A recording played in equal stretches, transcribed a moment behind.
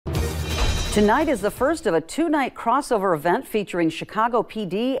Tonight is the first of a two-night crossover event featuring Chicago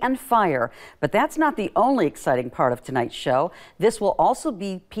PD and Fire. But that's not the only exciting part of tonight's show. This will also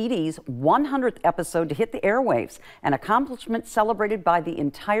be PD's 100th episode to hit the airwaves, an accomplishment celebrated by the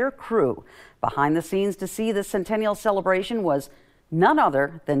entire crew. Behind the scenes to see the centennial celebration was none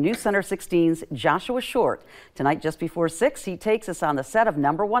other than News Center 16's Joshua Short. Tonight, just before 6, he takes us on the set of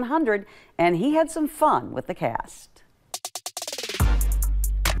number 100, and he had some fun with the cast.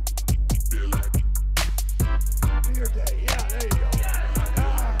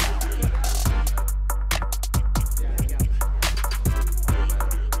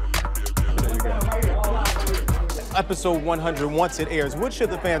 Episode 100, once it airs, what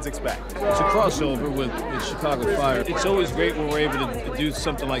should the fans expect? It's a crossover with Chicago Fire. It's always great when we're able to do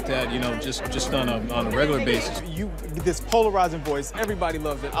something like that, you know, just on a regular basis. This polarizing voice, everybody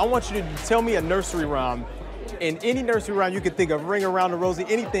loves it. I want you to tell me a nursery rhyme. In any nursery rhyme you can think of, Ring Around the Rosie,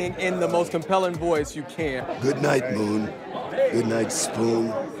 anything in the most compelling voice you can. Good night, Moon. Good night,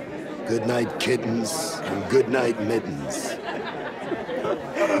 Spoon. Good night, kittens. And good night, mittens.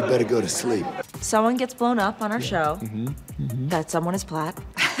 You better go to sleep. Someone gets blown up on our show. That someone is Platt.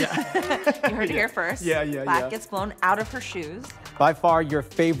 Yeah. You heard it here first. Platt gets blown out of her shoes. By far your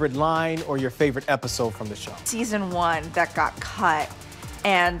favorite line or your favorite episode from the show? Season 1 that got cut,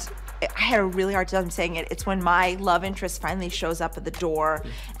 and I had a really hard time saying it. It's when my love interest finally shows up at the door,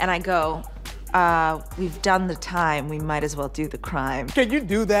 and I go, we've done the time, we might as well do the crime. Can you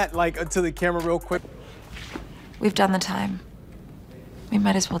do that, like, to the camera real quick? We've done the time. We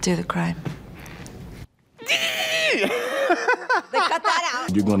might as well do the crime. They cut that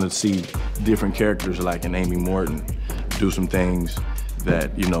out. You're gonna see different characters like an Amy Morton do some things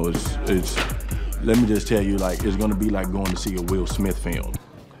that, you know, it's let me just tell you, like, it's gonna be like going to see a Will Smith film,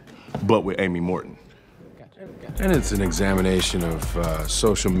 but with Amy Morton. And it's an examination of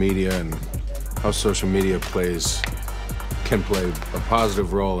social media and how social media can play a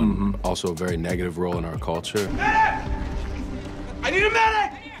positive role and also a very negative role in our culture. I need a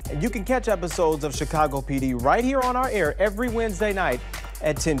medic! And you can catch episodes of Chicago PD right here on our air every Wednesday night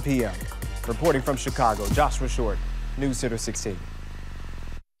at 10 p.m. Reporting from Chicago, Joshua Short, News Center 16.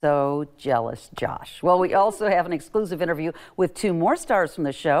 So jealous, Josh. Well, we also have an exclusive interview with 2 more stars from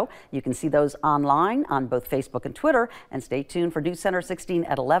the show. You can see those online on both Facebook and Twitter. And stay tuned for News Center 16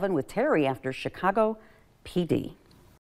 at 11 with Terry after Chicago PD.